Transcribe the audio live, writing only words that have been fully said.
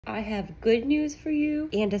I have good news for you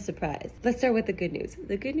and a surprise. Let's start with the good news.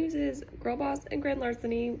 The good news is Girl Boss and Grand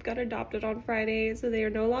Larceny got adopted on Friday, so they are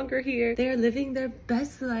no longer here. They are living their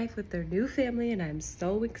best life with their new family, and I'm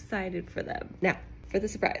so excited for them. Now, for the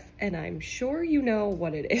surprise, and I'm sure you know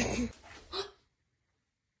what it is.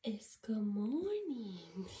 It's good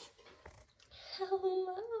morning.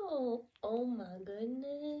 Hello. Oh my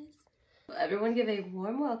goodness. Everyone give a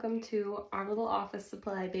warm welcome to our little office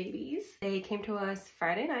supply babies. They came to us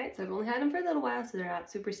Friday night, so I've only had them for a little while, so they're not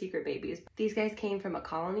super secret babies. These guys came from a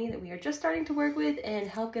colony that we are just starting to work with and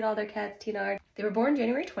help get all their cats TNR'd. They were born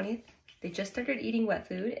January 20th. They just started eating wet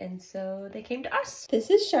food, and so they came to us. This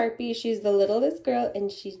is Sharpie. She's the littlest girl, and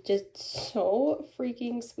she's just so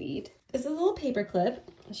freaking sweet. This is a little paper clip.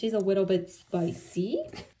 She's a little bit spicy.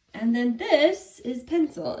 And then this is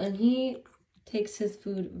Pencil, and he takes his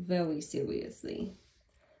food very seriously.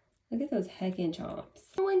 Look at those heckin' chomps.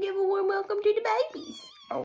 I want to give a warm welcome to the babies.